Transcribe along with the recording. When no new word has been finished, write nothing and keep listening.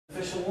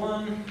unofficial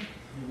one.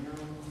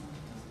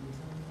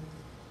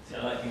 See,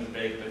 I like things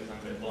big because I'm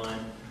a bit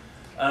blind.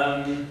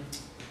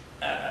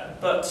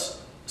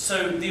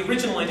 So the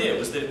original idea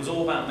was that it was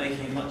all about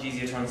making it much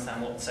easier to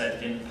understand what's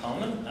said in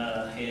Parliament.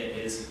 Here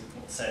is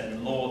what's said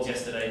in Lords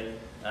yesterday.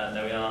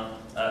 There we are.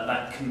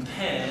 That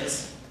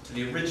compares to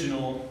the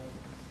original,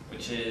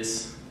 which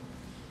is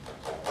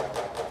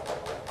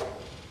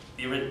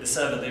the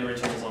server the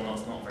original was on.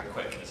 It's not very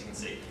quick, as you can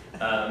see.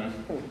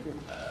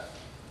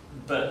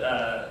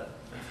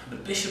 The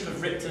Bishop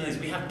of Ripton is,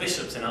 we have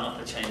bishops in our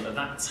upper chamber.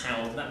 That's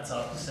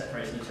our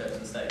separation of church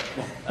and state.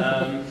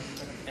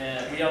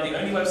 We are the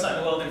only website in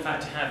the world, in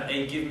fact, to have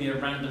a "Give me a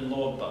random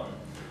Lord" button.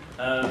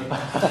 I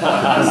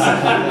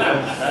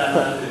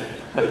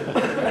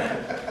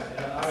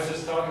was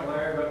just talking to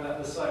Larry about that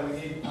this side. I'm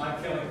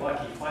feeling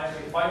lucky.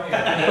 Find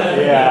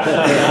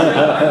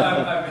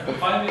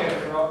me a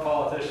corrupt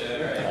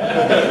politician. Right?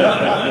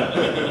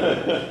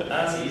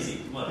 That's easy.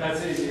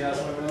 That's easy. That's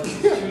one of those.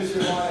 Choose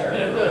your lawyer.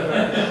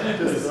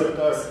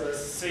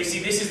 So you see,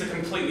 this is the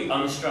completely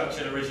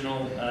unstructured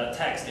original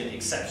text in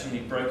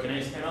exceptionally broken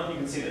HTML. You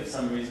can see that for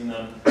some reason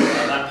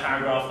that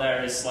paragraph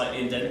there is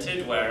slightly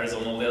indented, whereas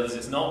on all the others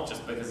it's not,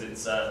 just because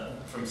it's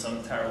from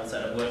some terrible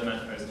set of word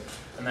macros.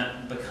 And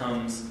that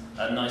becomes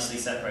nicely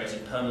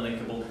separated,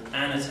 permalinkable,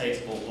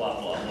 annotatable, blah,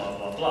 blah, blah,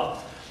 blah,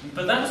 blah.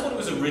 But that was what it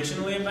was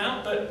originally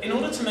about, but in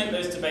order to make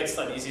those debates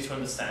slightly easier to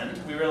understand,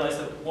 we realised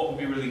that what would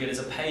be really good is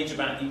a page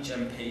about each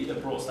MP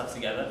that brought stuff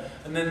together,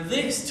 and then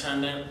this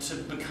turned out to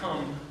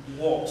become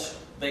what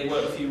They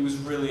Work For You was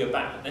really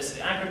about. This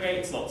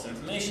aggregates lots of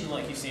information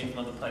like you've seen from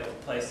other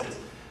places,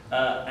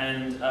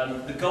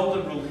 the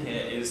golden rule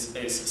here is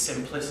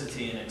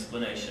simplicity and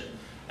explanation.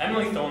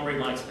 Emily Thornberry,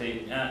 my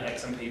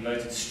ex-MP,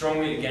 voted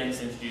strongly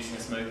against introducing a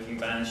smoking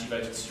ban. She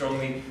voted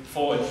strongly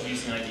for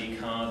introducing ID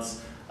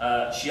cards.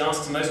 She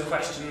asked most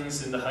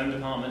questions in the Home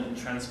Department and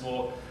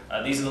Transport.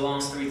 These are the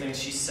last three things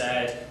she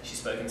said. She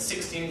spoke in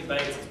 16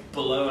 debates, that's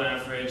below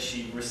average.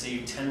 She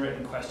received 10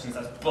 written questions,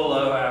 that's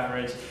below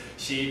average.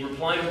 She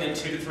replied within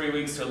 2 to 3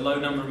 weeks to a low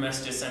number of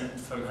messages sent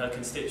from her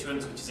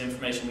constituents, which is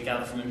information we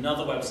gather from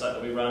another website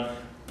that we run,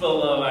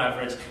 below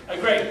average. A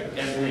great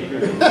MP.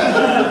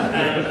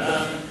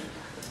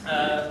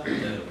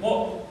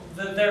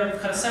 There are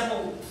kind of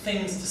several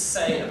things to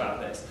say about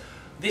this.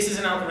 This is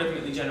an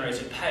algorithmically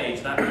generated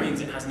page. That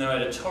means it has no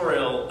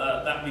editorial.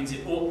 That means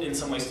it ought in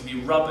some ways to be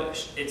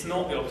rubbish. It's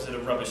not the opposite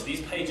of rubbish.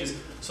 These pages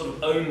sort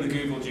of own the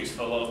Google juice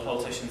for a lot of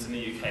politicians in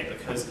the UK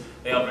because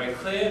they are very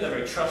clear, they're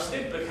very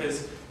trusted,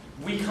 because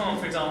we can't,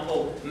 for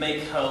example,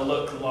 make her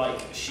look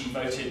like she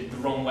voted the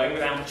wrong way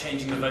without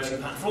changing the voting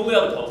pattern for all the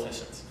other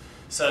politicians.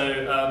 So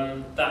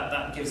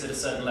that gives it a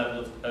certain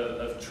level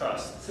of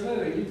trust. So by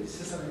the way, you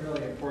said something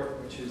really important,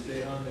 which is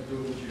they own the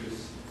Google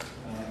juice.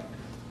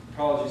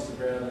 Apologies to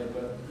Bradley,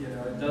 but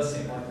it does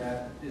seem like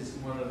that is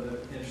one of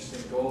the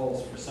interesting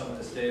goals for some of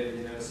this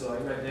data. So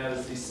like right now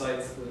there's these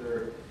sites that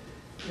are,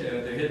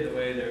 they're hidden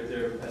away.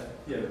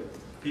 They're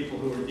people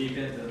who are deep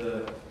into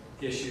the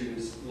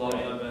issues love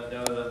them and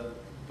know them.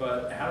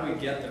 But how do we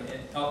get them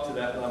up to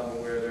that level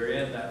where they're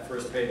in that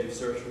first page of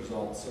search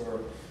results,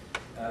 or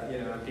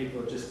and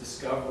people are just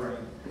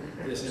discovering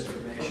this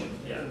information?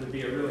 It would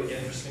be a really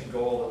interesting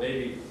goal. And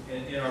maybe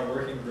in our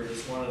working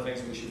groups, one of the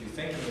things we should be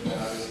thinking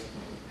about is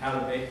how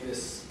to make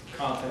this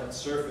content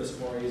surface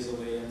more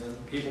easily and then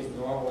people's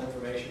normal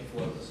information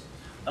flows.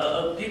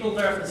 People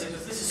very often say,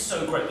 this is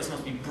so great, this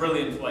must be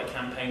brilliant for like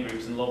campaign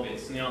groups and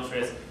lobbyists, and the answer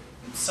is,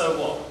 so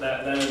what?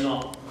 They're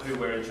not who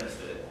we're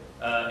interested in.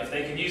 If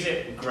they can use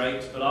it,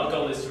 great, but our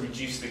goal is to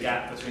reduce the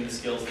gap between the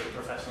skills that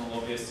professional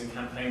lobbyists and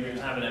campaign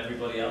groups have and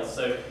everybody else,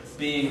 so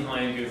being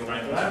high in Google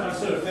rankings. I'm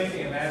sort of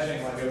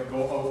imagining like a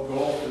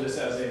goal for this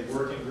as a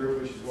working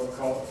group, which is what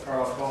Carl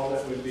called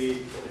it, would be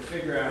to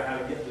figure out how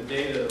to get the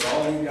data that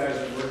all you guys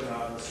are working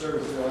on, the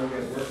service that all you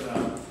guys are working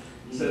on,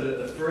 so that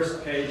the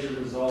first page of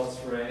results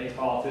for any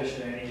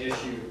politician, any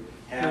issue,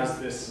 has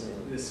this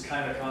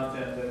kind of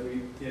content that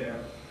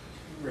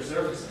we're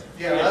servicing.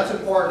 Yeah, that's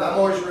important. I'm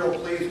always real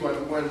pleased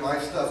when my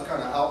stuff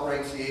kind of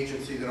outranks the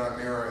agency that I'm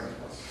mirroring.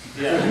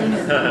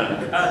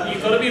 Yeah.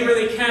 You've got to be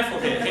really careful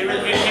here.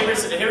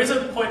 Here is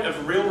a point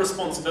of real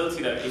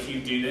responsibility, though, if you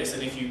do this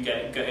and if you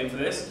get into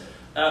this.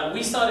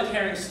 We started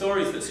hearing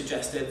stories that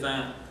suggested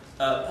that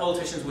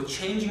politicians were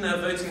changing their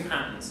voting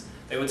patterns.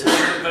 They were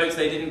turning up votes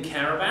they didn't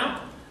care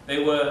about. They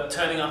were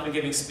turning up and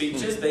giving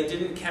speeches they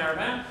didn't care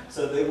about,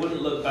 so they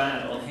wouldn't look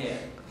bad on here.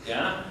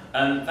 Yeah?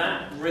 And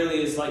that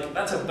really is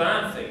that's a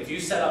bad thing. If you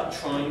set up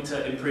trying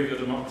to improve your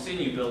democracy and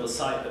you build a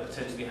site that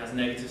potentially has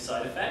negative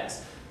side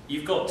effects,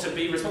 you've got to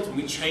be responsible.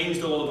 We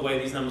changed all of the way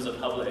these numbers are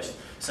published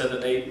so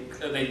that they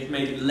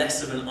made it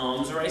less of an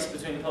arms race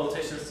between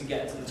politicians to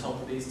get to the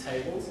top of these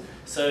tables.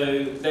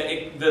 So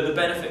the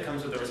benefit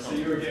comes with the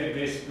responsibility. So you were getting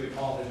basically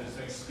politicians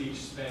doing speech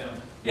spam.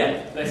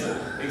 Yeah,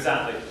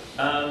 exactly.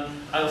 I'm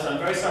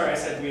very sorry I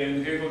said we own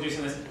the Google juice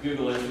and this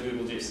Google owns the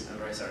Google juice. I'm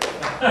very sorry.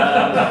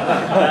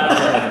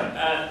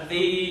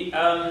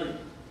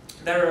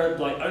 there are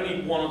like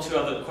only one or two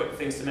other quick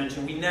things to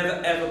mention. We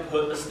never ever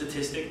put a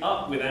statistic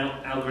up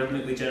without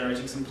algorithmically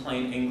generating some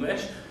plain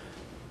English.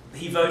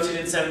 He voted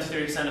in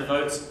 73% of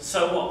votes.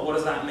 So what? What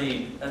does that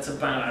mean? That's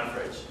about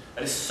average.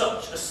 That is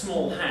such a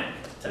small hack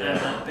to add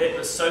that bit,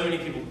 but so many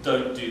people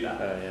don't do that.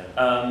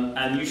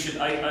 And you should.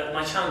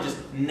 My challenge is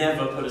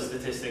never put a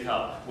statistic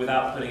up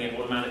without putting it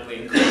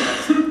automatically in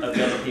context of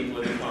the other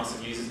people in the class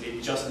of users.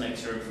 It just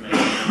makes your information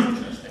more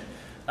interesting.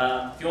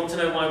 If you want to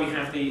know why we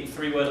have the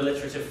 3-word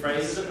alliterative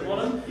phrases at the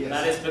bottom,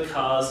 that is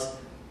because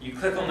you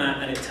click on that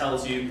and it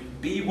tells you,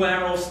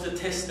 beware of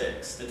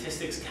statistics.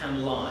 Statistics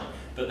can lie.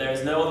 But there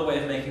is no other way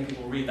of making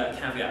people read that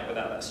caveat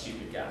without that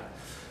stupid gap.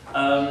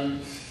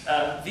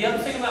 The other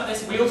thing about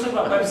this, we all talk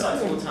about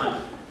websites all the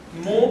time.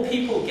 More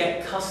people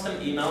get custom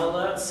email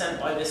alerts sent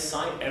by this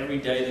site every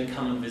day than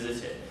come and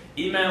visit it.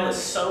 Email is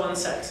so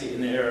unsexy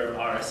in the era of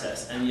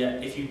RSS, and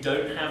yet if you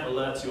don't have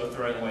alerts, you are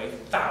throwing away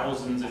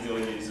thousands of your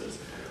users.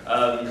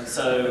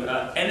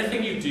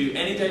 Anything you do,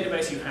 any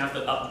database you have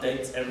that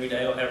updates every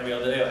day or every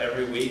other day or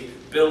every week,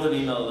 build an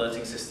email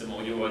alerting system,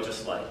 or you are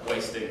just like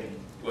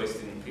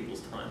wasting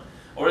people's time.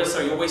 Or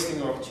sorry, you're wasting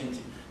your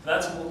opportunity.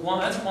 That's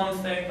one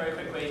thing, very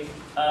quickly.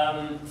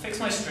 Fix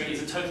My Street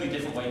is a totally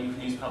different way you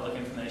can use public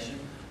information.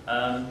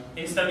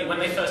 Incidentally, when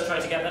they first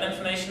tried to get that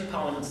information,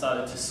 Parliament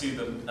started to sue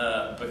them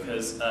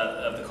because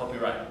of the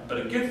copyright. But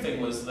a good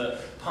thing was that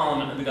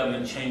Parliament and the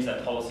government changed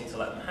their policy to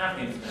let them have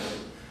the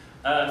information.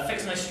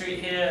 Fix My Street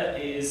here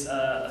is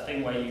a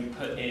thing where you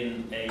put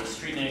in a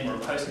street name or a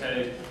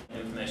postcode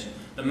information.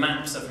 The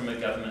maps are from a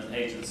government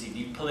agency.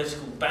 The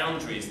political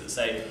boundaries that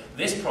say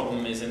this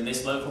problem is in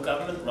this local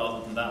government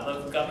rather than that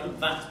local government,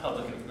 that's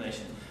public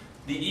information.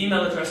 The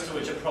email address to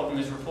which a problem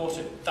is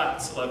reported,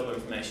 that's local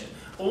information.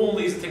 All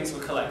these things were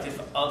collected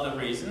for other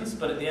reasons,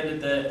 but at the end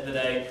of the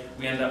day,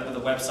 we end up with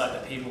a website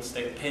that people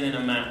stick a pin in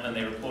a map and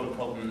they report a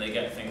problem and they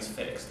get things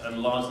fixed.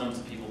 And large numbers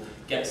of people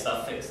get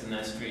stuff fixed in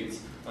their streets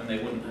when they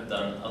wouldn't have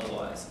done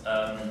otherwise.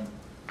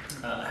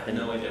 I have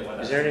no idea why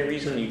that is. Is there any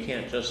reason you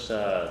can't just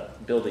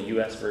build a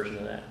US version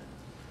of that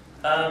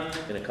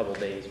in a couple of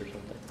days or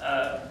something?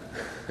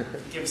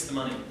 Give us the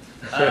money.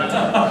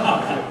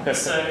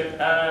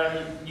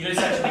 You notice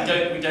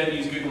actually we don't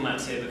use Google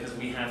Maps here because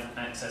we have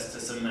access to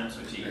some maps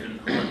which are even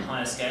on a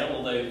higher scale,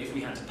 although if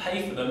we had to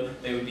pay for them,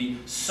 they would be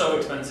so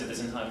expensive this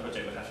entire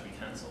project would have to be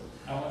cancelled.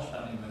 How much would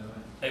that mean, by the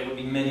way? It would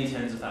be many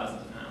tens of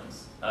thousands of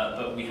pounds.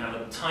 But we have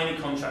a tiny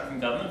contract from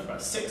government for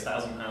about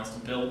 £6,000 to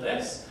build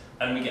this,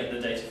 and we get the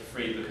data for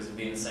free because of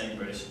the insane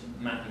British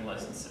mapping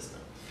license system.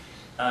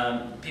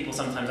 People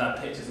sometimes add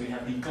pictures. We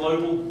have the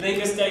global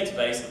biggest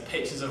database of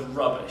pictures of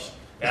rubbish.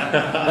 Yeah?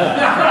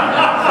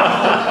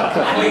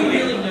 We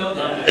really know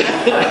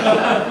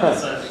that.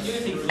 So, you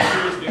think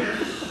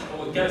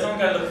someone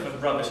go look for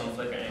rubbish on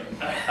Flickr anyway.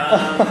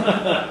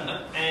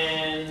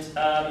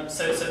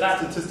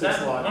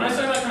 When I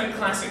talk about kind of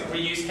classic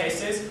reuse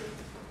cases,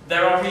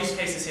 there are reuse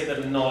cases here that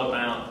are not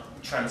about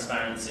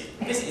transparency.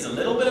 This is a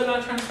little bit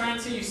about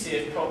transparency. You see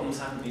if problems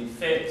haven't been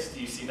fixed,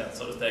 you see that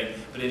sort of thing.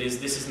 But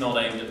this is not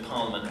aimed at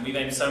Parliament. And we've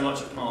aimed so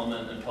much at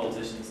Parliament and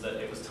politicians that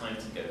it was time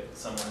to go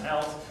somewhere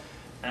else.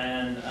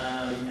 And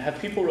have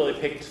people really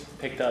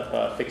picked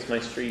up Fix My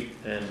Street,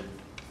 and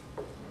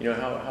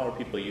how are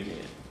people using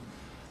it?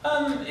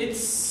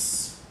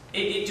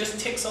 It just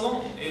ticks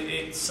along.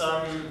 We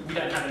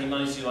don't have any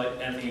money to do like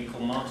anything you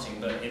call marketing,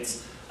 but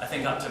it's I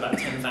think up to about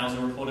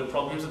 10,000 reported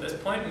problems at this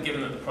point, and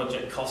given that the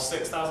project costs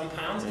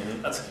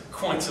 £6,000, that's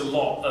quite a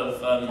lot of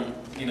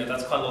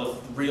that's quite a lot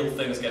of real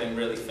things getting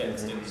really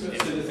fixed. So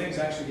do things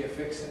actually get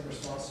fixed in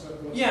response to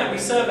it? Yeah, we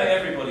survey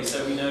everybody,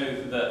 so we know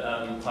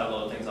that quite a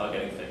lot of things are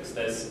getting fixed.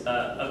 There's,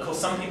 of course,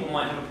 some people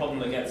might have a problem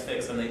that gets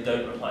fixed and they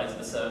don't reply to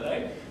the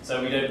survey, so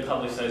we don't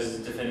publish those as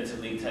a definitive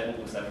league table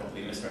because they're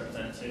probably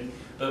misrepresented.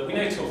 But we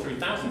know 2,000 or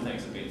 3,000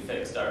 things have been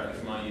fixed directly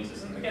from our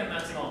users, and again,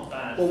 that's not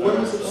bad.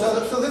 Well,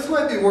 so this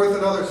might be worth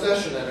another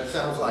session, and it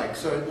sounds like.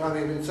 So, I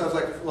mean, it sounds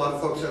like a lot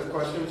of folks have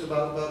questions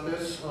about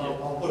this.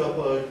 I'll put up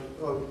a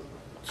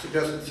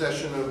suggested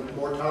session of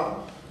more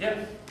time.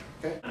 Yeah.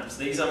 Okay. Maps.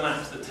 These are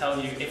maps that tell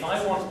you if I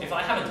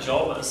have a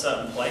job at a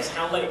certain place,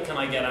 how late can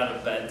I get out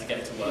of bed to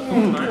get to work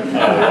on time?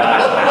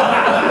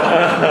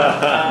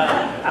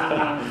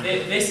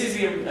 This is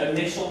the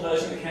initial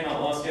version that came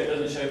out last year. It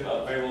doesn't show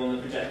up very well on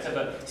the projector,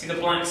 but see the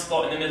black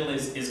spot in the middle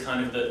is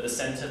kind of the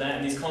center there,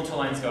 and these contour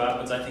lines go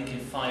outwards, I think, in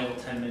 5 or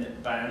 10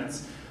 minute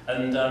bands.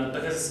 And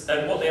because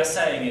what they are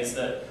saying is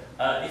that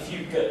if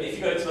you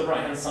go to the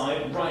right-hand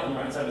side, right on the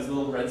right-hand side is a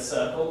little red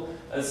circle,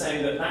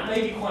 saying that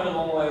may be quite a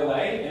long way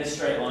away in a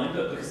straight line,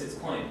 but because it's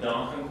quite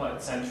dark and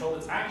quite central,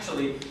 it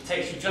actually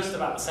takes you just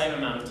about the same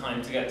amount of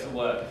time to get to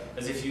work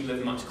as if you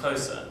live much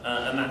closer.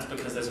 And that's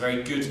because there's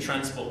very good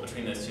transport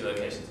between those two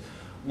locations.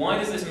 Why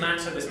does this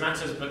matter? This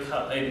matters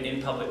because,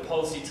 in public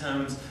policy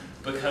terms,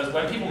 because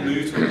when people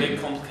move to a big,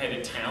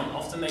 complicated town,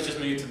 often they just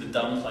move to the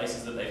dumb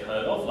places that they've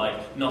heard of,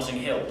 like Notting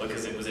Hill,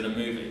 because it was in a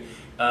movie.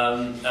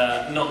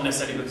 Not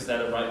necessarily because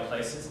they're the right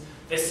places.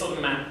 This sort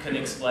of map can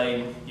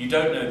explain, you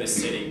don't know this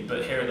city,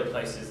 but here are the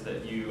places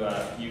that you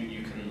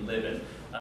can live in.